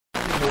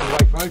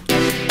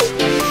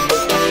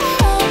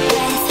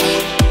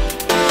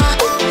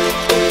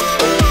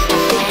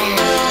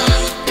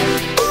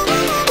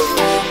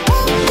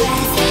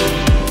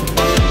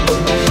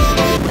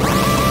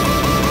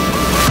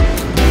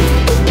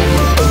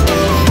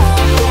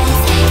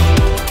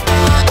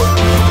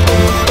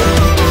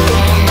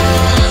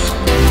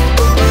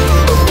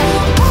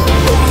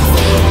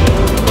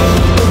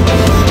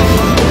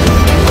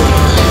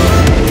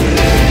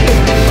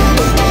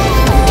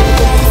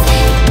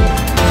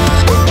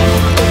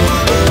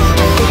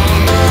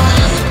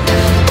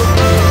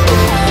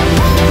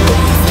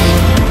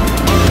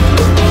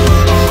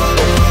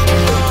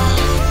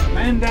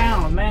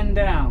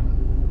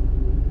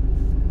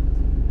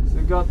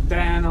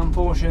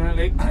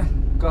Unfortunately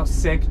got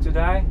sick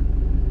today,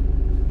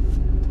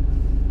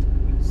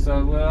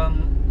 so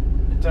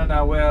it turned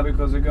out well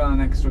because we got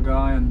an extra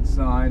guy on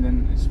side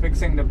and he's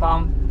fixing the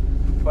pump.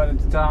 But at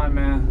the time,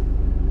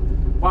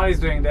 while he's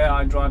doing that,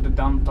 I drive the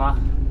dumper,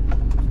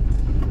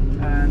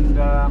 and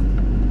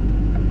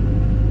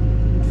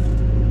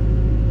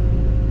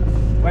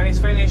when he's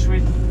finished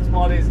with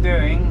what he's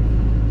doing,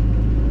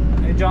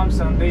 he jumps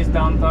on this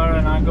dumper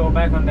and I go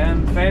back on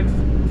them fib.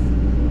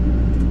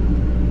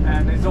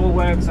 And it all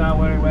works out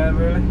very well,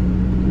 really.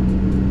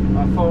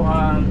 I thought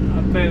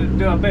I'd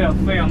do a bit of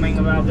filming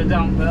about the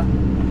dumper.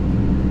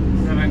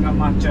 Haven't got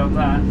much of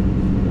that.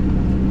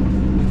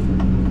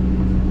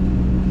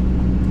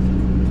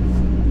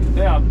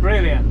 They are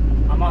brilliant.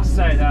 I must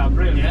say they are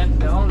brilliant.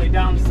 The only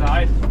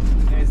downside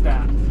is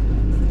that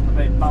a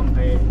bit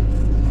bumpy.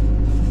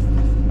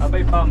 A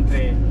bit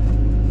bumpy.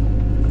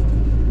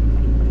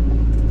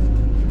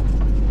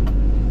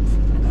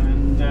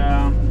 And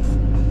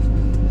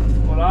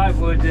what I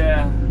would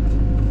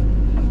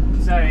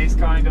say is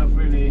kind of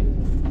really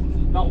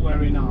not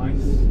very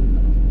nice,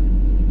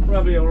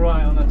 probably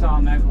alright on a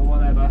tarmac or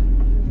whatever,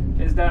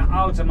 is that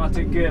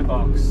automatic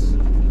gearbox.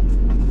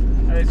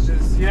 It's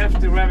just, you have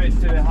to rev it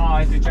to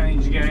high to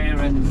change gear,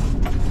 and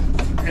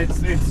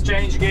it's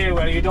change gear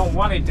where you don't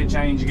want it to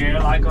change gear,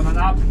 like on an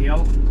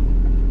uphill,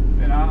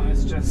 you know.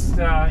 It's just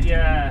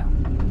yeah,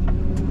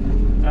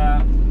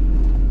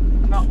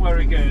 not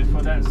very good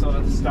for that sort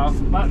of stuff.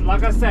 But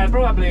like I said,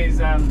 probably is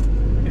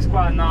it's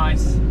quite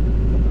nice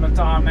on a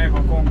tarmac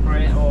or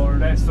concrete or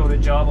that sort of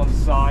job on the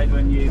side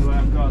when you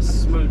got a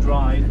smooth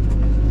ride.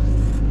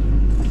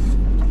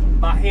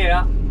 But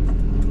here,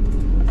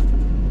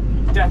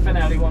 you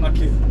definitely want to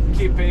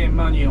keep it in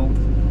manual.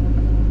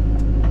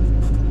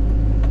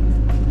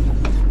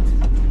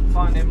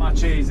 Find it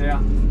much easier.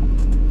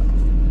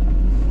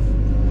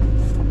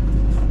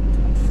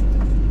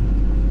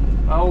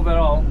 But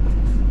overall,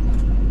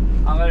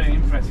 I'm very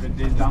impressed with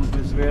these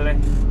dumpers, really.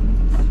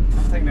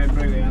 I think they're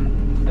brilliant.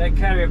 They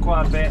carry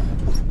quite a bit.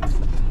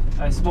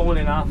 They're small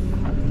enough.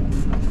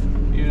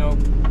 You know,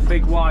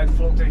 big wide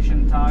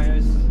flotation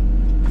tyres,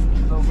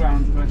 low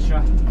ground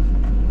pressure.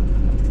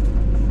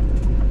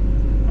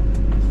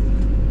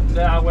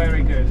 They are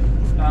very good.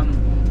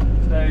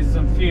 There's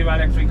some few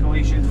electrical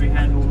issues we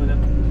had over the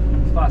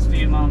past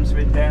few months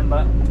with them,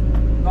 but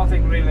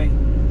nothing really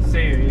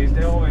serious.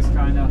 They always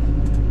kind of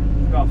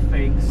got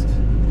fixed.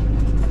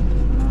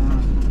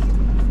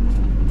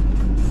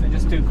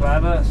 Too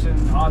clever,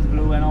 some hard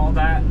glue and all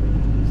that.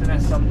 So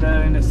there's some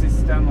dirt in the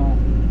system, or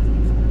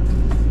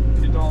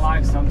if you don't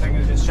like something,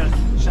 you just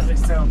shut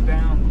itself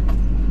down.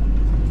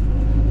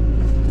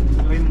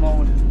 Slim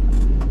mode.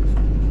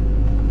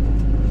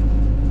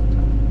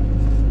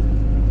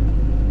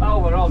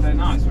 Overall, they're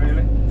nice,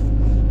 really.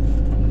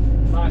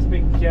 Nice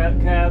big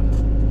cab,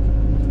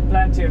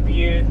 plenty of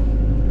view.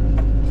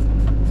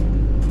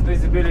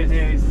 Visibility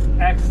is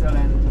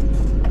excellent.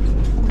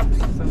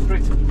 So I'm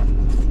pretty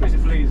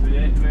pleased with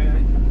it,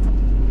 really.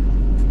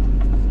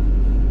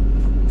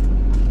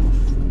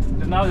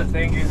 Another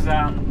thing is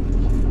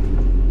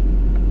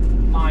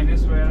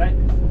minus, really.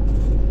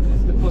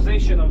 It's the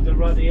position of the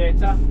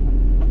radiator.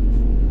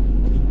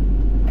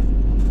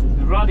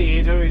 The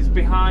radiator is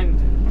behind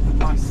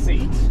my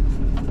seat.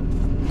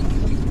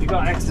 You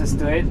got access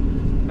to it.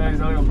 There's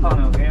a little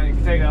panel here. You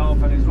can take it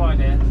off, and it's right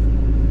there.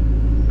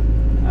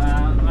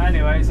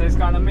 Anyway, so it's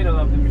kind of middle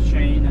of the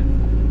machine,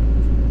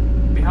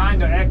 and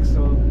behind the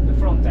axle, the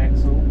front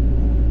axle.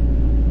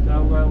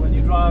 So when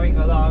you're driving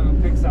along,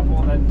 it picks up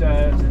all that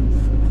dirt and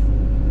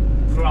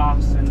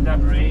grass and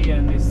debris,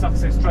 and it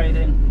sucks it straight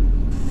in,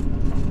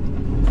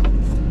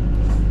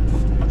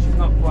 which is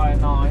not quite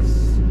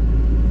nice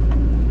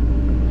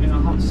in a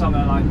hot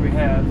summer like we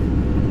have.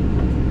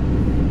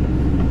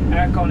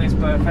 Aircon is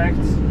perfect.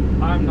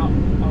 I'm not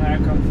an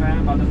aircon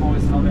fan, but the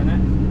boys love in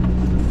it.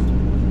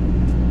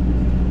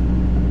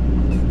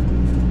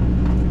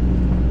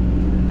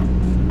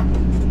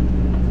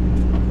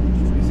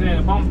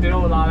 Bumped it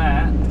all like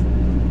that.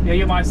 Yeah,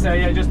 you might say,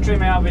 yeah, just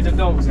trim it out with the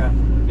dogs.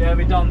 Yeah,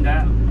 we done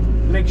that.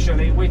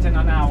 Literally within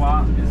an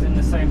hour is in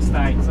the same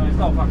state, so it's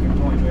no fucking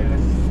point, really.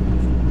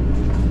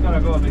 You've got to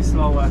go a bit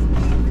slower,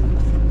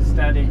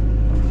 steady,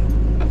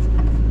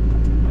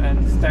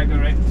 and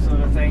stagger it, sort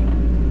of thing.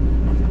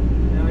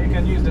 You know, you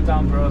can use the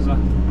dumper as a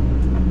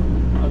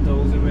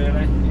dozer,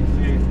 really, if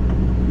you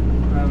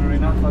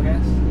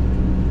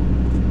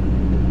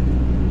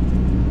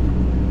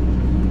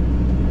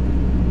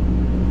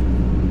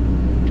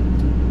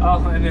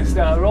and it's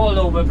the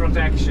rollover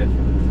protection.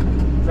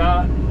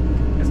 So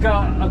it's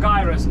got a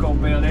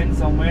gyroscope built in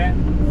somewhere,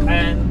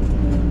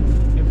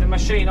 and if the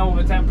machine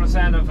over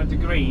 10% of a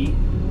degree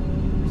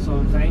sort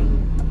of thing,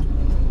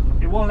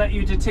 it won't let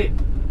you to tip.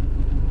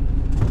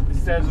 It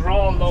says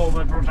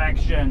rollover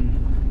protection,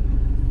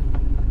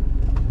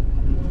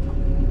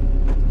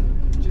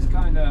 which is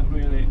kind of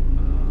really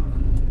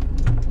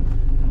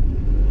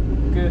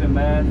good and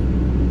bad.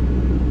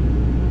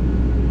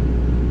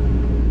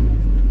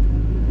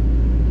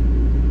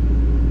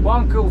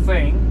 One cool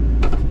thing,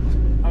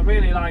 I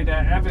really like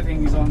that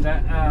everything is on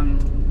that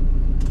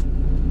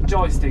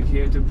joystick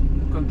here to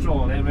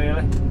control it.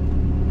 Really,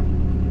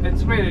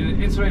 it's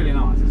really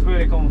nice. It's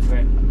really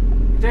comfy.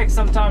 It takes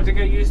some time to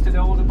get used to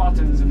all the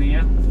buttons in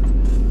here,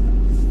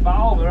 but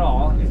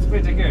overall, it's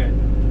pretty good.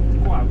 It's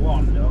quite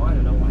warm though. I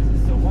don't know why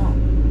it's so warm.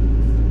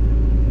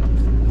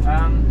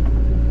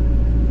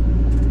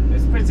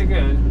 It's pretty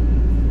good.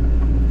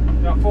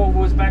 Got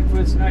forwards,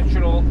 backwards,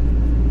 neutral,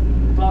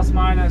 plus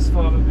minus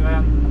for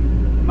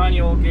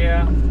manual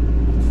gear,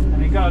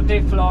 and you got a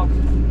diff lock.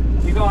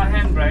 You got a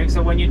handbrake,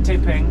 so when you're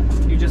tipping,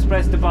 you just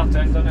press the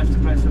button. Don't have to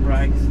press the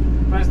brakes.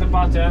 Press the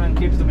button and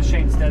keeps the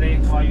machine steady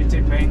while you're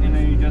tipping, and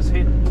then you just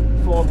hit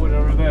forward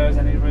or reverse,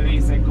 and it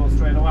releases and goes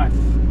straight away.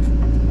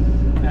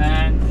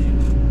 And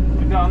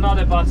we've got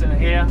another button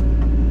here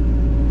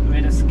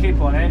with a skip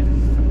on it.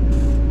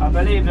 I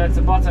believe that's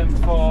a button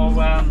for.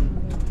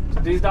 So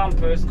these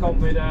dampers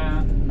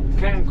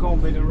can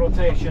come with a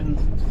rotation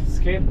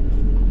skip.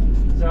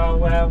 So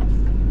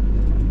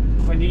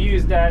when you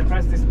use that,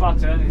 press this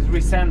button, it's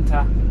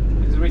recenter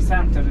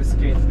the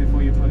skip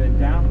before you put it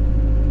down.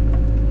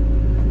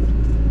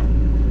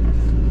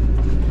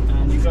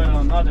 And you got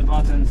another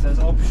button that says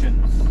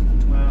options,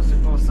 where I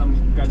suppose some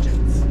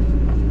gadgets.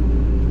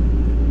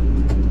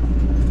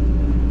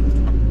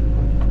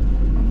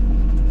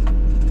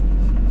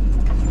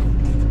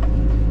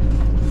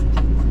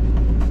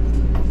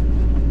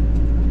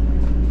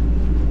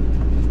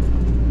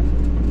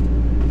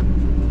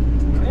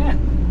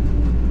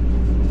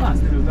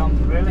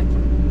 Really,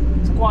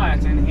 it's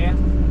quiet in here.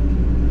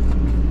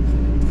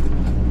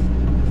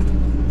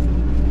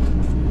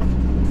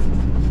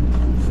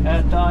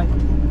 Airtight, a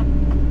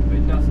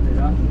bit dusty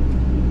though.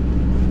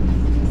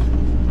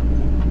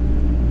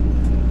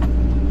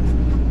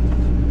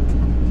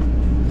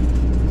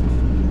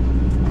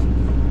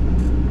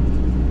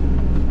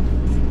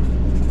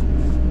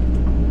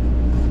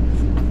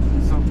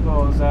 So of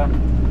course,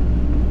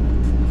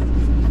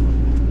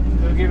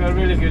 to give a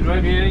really good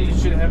review, you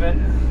should have it a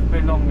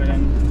bit longer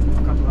than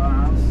a couple of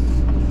hours.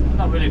 I'm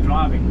not really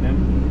driving them.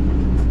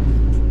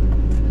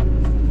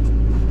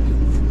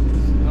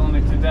 It's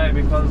only today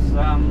because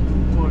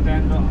poor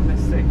Dan got a bit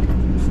sick.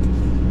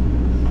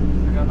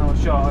 We got no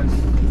choice.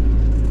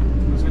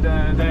 Because we're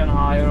doing a day on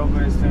hire,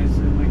 obviously,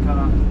 so we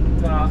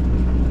gotta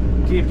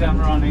keep them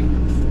running.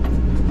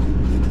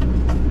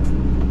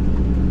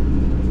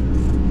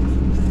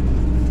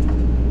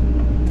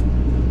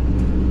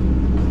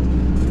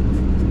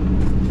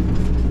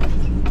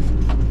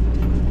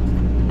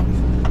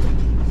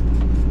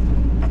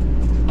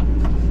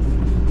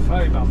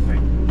 Very bumpy.